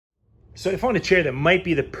So I found a chair that might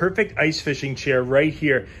be the perfect ice fishing chair right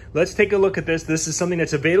here. Let's take a look at this. This is something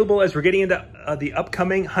that's available as we're getting into the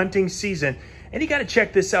upcoming hunting season. And you got to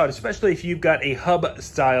check this out, especially if you've got a hub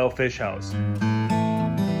style fish house.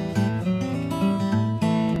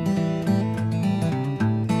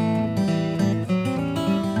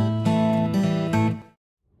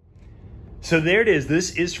 So there it is.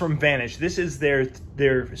 This is from Vanish. This is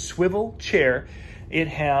their swivel chair. It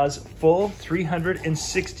has full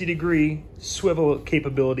 360-degree swivel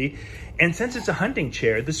capability. And since it's a hunting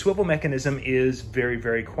chair, the swivel mechanism is very,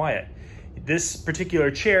 very quiet. This particular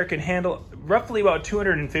chair can handle roughly about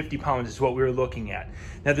 250 pounds is what we were looking at.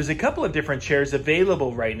 Now, there's a couple of different chairs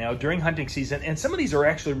available right now during hunting season, and some of these are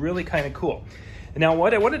actually really kind of cool. Now,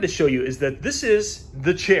 what I wanted to show you is that this is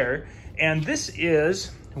the chair, and this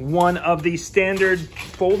is one of the standard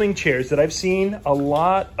folding chairs that I've seen a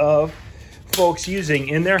lot of folks using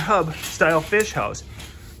in their hub style fish house,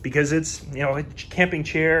 because it's, you know, a camping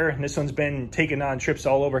chair, and this one's been taken on trips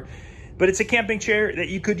all over, but it's a camping chair that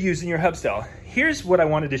you could use in your hub style. Here's what I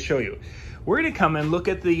wanted to show you. We're going to come and look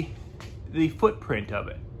at the footprint of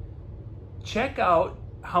it. Check out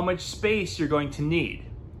how much space you're going to need.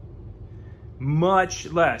 Much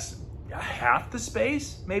less, half the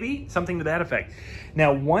space, maybe something to that effect.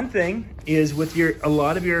 Now, one thing is with a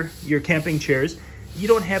lot of your camping chairs, you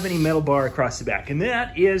don't have any metal bar across the back. And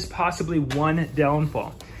that is possibly one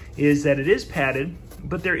downfall, is that it is padded,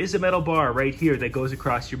 but there is a metal bar right here that goes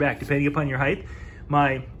across your back, depending upon your height.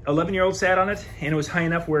 My 11-year-old sat on it, and it was high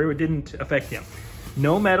enough where it didn't affect him.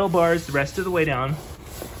 No metal bars the rest of the way down.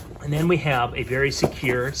 And then we have a very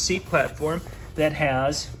secure seat platform that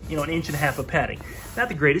has, you know, 1.5 inches of padding. Not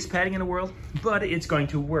the greatest padding in the world, but it's going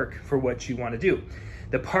to work for what you want to do.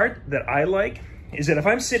 The part that I like is that if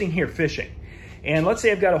I'm sitting here fishing, and let's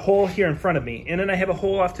say I've got a hole here in front of me, and then I have a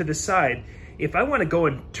hole off to the side. If I want to go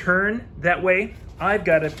and turn that way, I've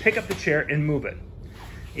got to pick up the chair and move it.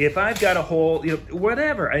 If I've got a hole, you know,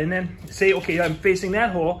 whatever, and then say, okay, I'm facing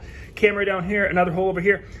that hole, camera down here, another hole over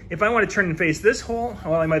here. If I want to turn and face this hole,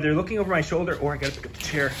 well, I'm either looking over my shoulder or I got to pick up the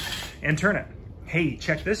chair and turn it. Hey,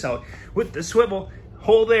 check this out. With the swivel,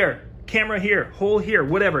 hole there, camera here, hole here,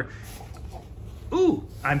 whatever. Ooh,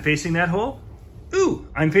 I'm facing that hole. Ooh,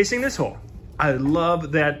 I'm facing this hole. I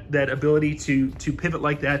love that ability to pivot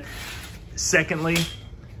like that. Secondly,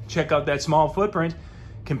 check out that small footprint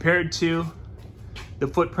compared to the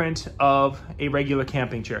footprint of a regular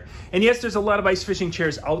camping chair. And yes, there's a lot of ice fishing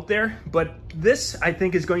chairs out there, but this I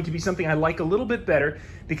think is going to be something I like a little bit better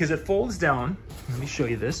because it folds down. Let me show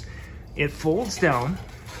you this. It folds down.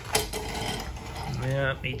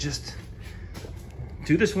 Let me just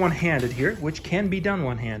do this one-handed here, which can be done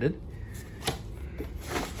one-handed.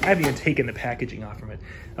 I haven't even taken the packaging off from it.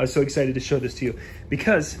 I was so excited to show this to you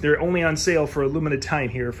because they're only on sale for a limited time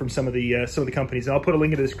here from some of the companies. And I'll put a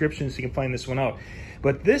link in the description so you can find this one out.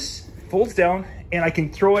 But this folds down, and I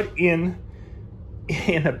can throw it in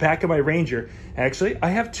the back of my Ranger. Actually, I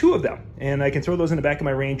have 2 of them, and I can throw those in the back of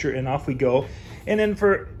my Ranger, and off we go. And then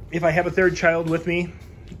if I have a third child with me,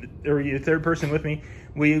 or a third person with me,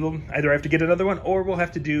 we will either have to get another one or we'll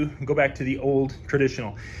have to go back to the old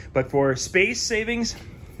traditional. But for space savings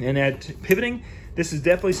and at pivoting, this is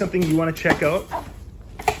definitely something you want to check out.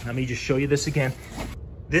 Let me just show you this again.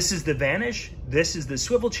 This is the Vanish. This is the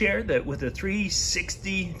swivel chair that with a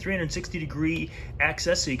 360-degree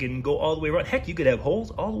access, so you can go all the way around. Heck, you could have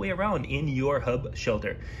holes all the way around in your hub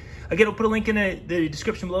shelter. Again, I'll put a link in the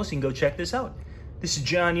description below so you can go check this out. This is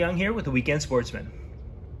John Young here with The Weekend Sportsman.